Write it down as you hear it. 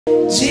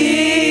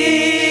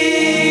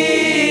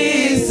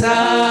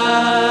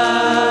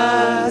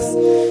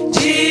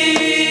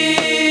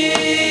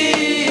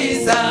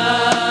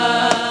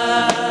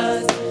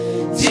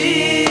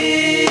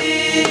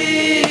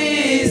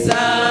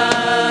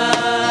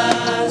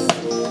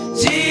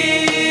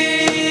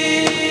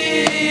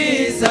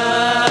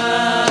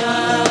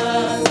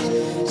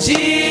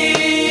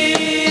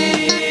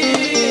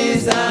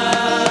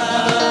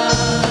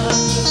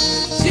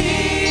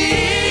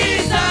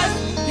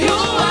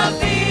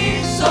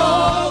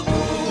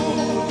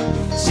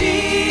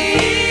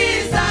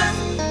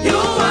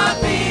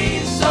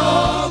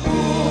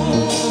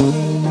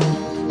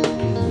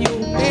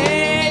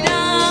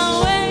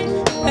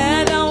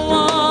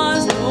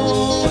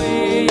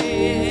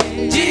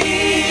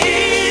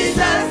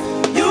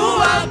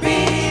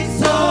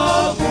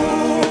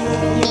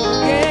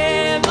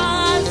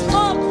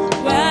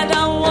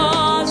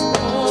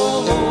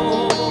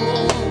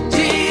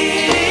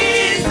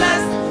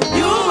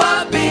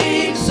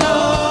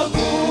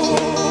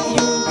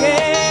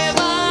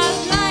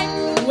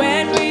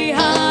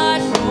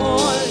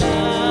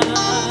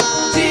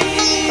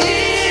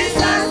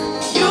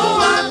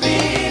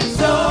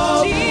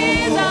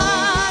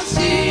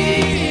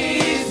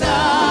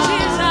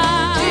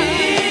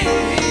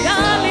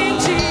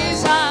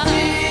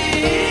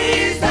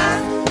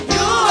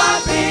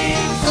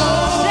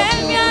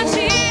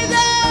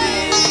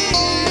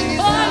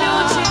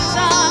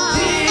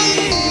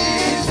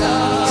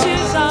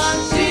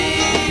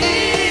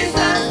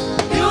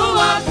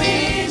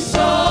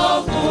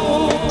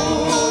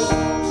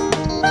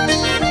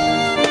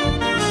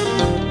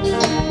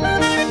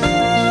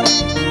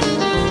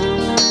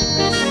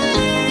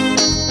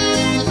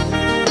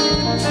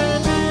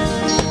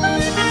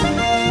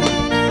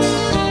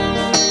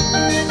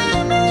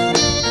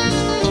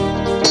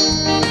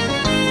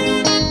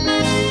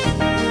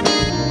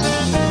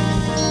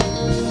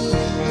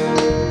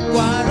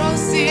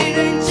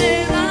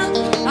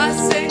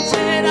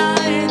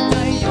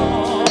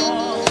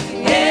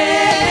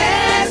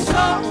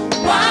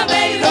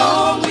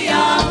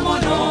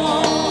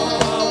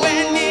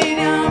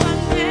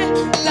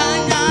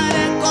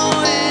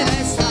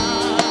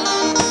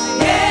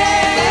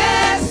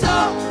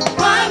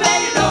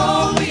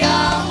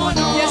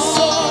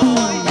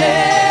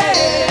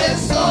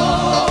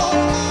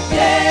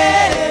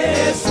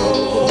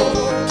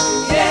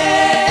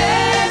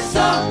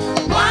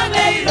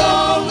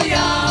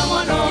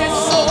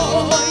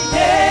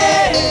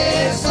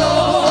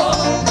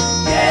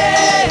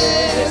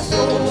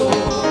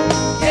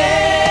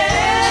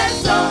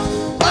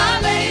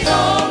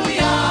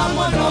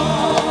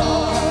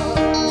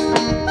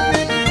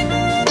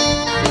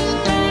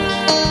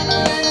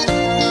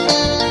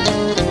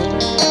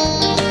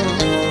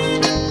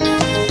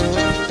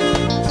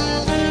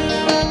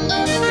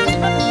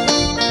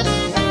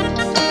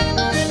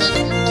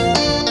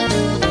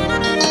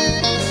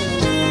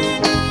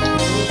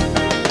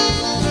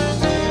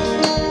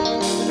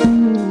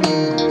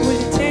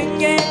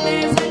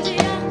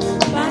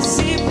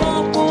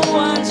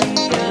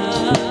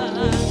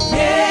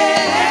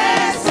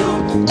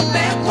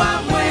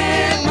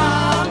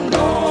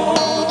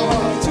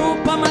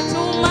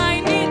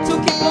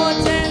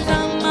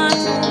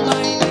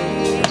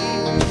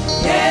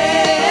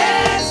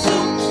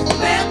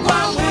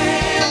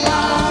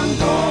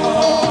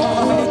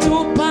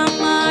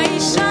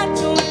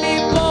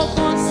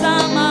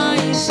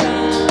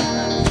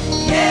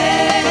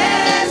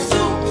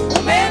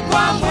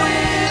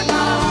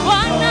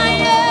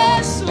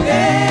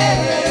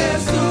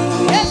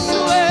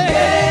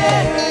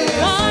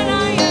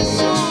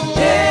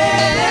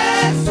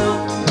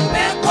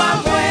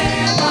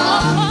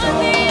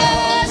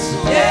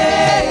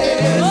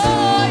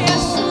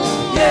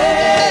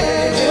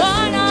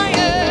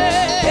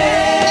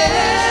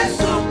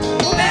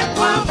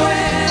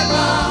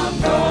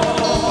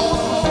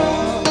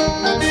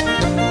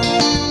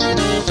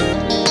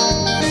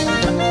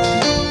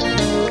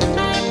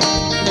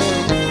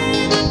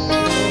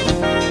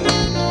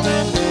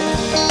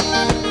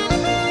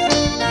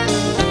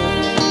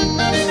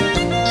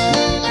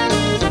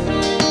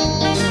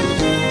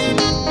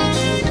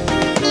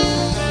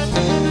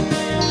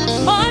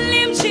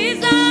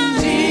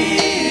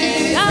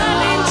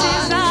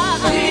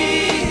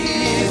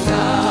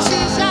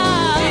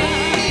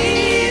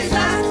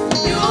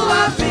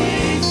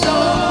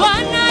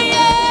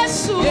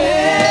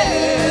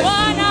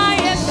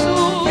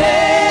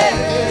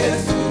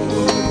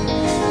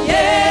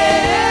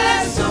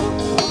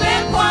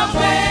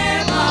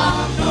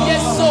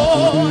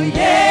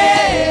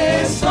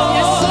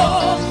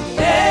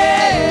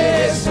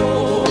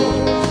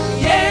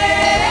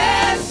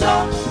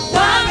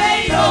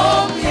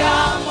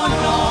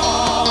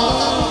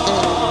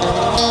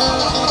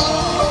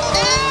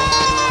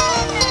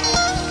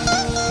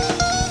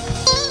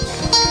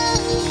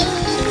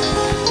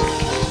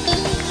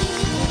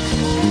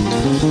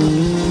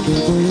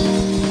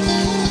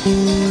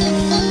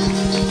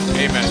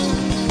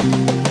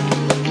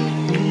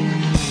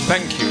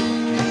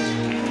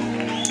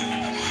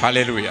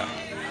Hallelujah.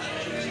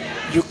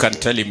 You can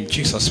tell him,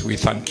 Jesus, we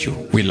thank you.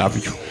 We love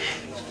you.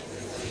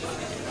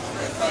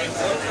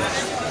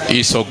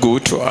 He's so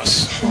good to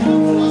us.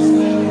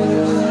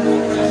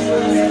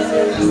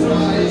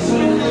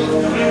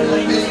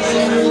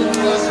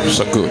 He's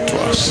so good to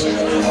us.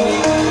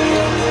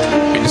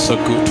 He's so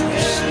good to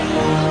us.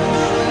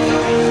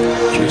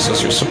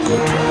 Jesus, you're so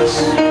good to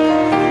us.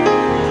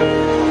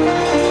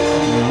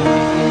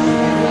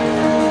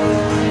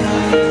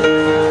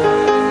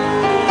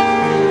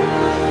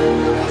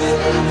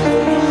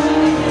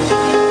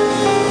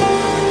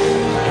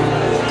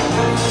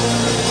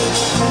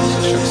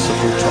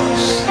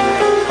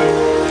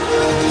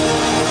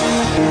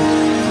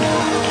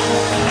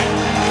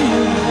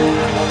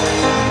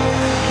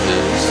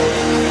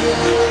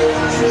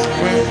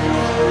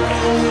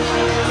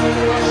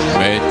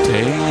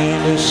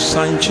 Meteni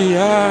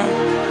sanchia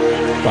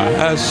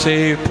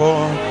pase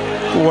po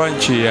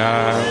wanchia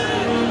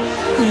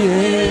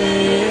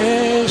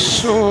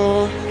Yesu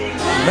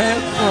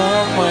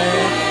mekome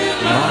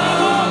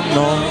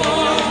mano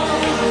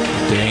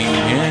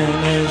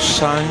Meteni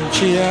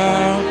sanchia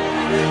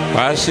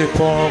pase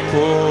po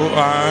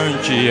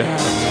wanchia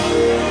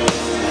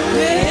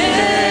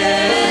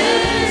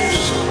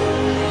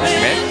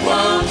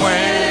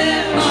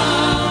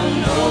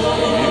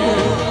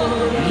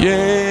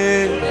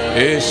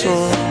Yesu,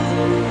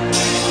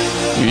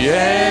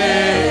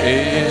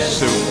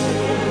 Yesu,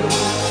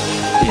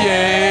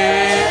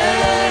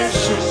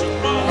 Yesu,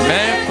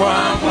 mekwa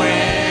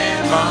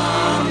mwema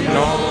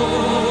no.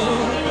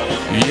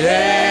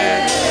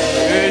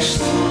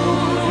 Yesu,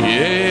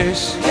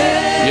 Yesu,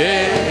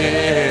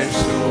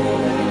 Yesu,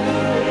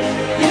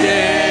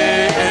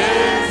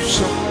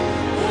 Yesu,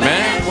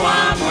 mekwa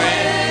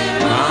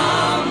mwema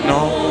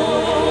no.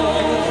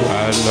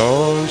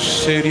 Walo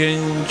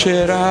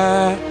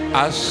sirienchera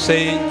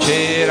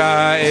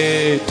asenchera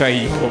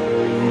etaiko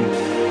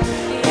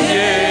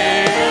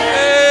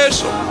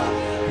Yesu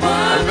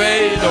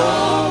mavelo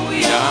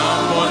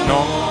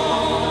yamono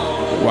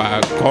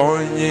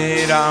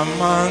wakonyera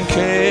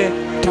manke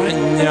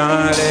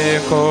tanyare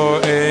ko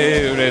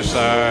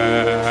eresa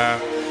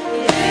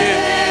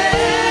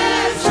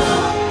Yesu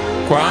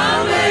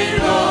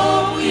kwavelo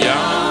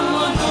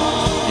yamono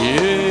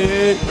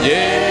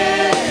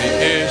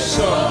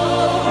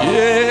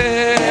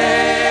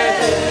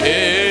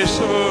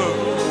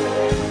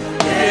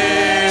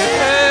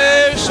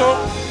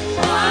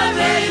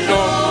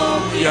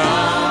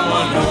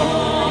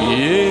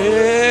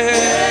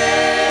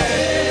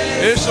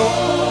Yesu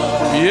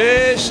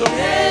Yesu,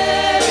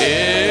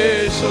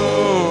 Yesu,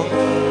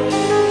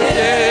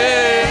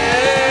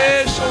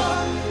 Yesu,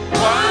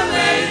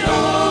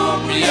 wamelo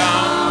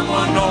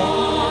miamono.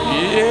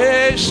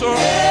 Yesu,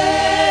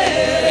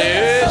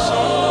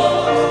 Yesu,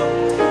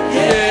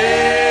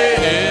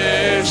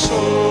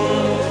 Yesu,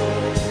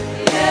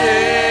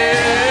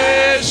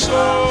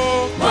 Yesu,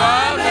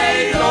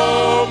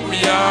 wamelo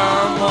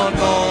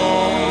miamono.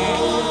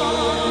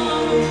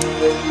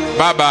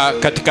 Baba,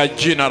 katika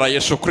jina la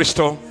Yesu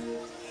Kristo,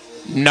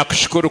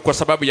 nakushukuru kwa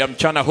sababu ya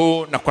mchana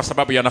huu na kwa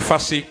sababu ya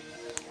nafasi.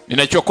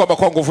 Ninajua kwamba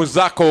kwa nguvu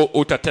zako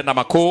utatenda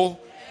makuu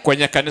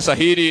kwenye kanisa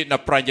hili na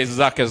branches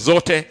zake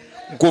zote.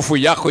 Nguvu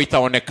yako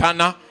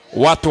itaonekana,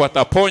 watu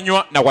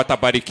wataponywa na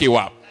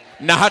watabarikiwa.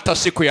 Na hata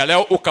siku ya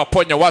leo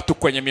ukaponya watu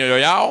kwenye mioyo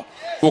yao,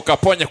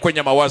 ukaponya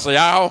kwenye mawazo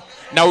yao,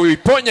 na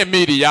uiponye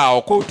miili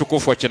yao kwa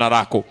utukufu wa jina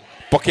lako.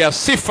 Pokea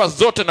sifa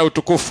zote na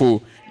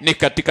utukufu ni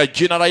katika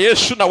jina la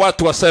Yesu, na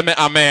watu waseme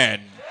amen.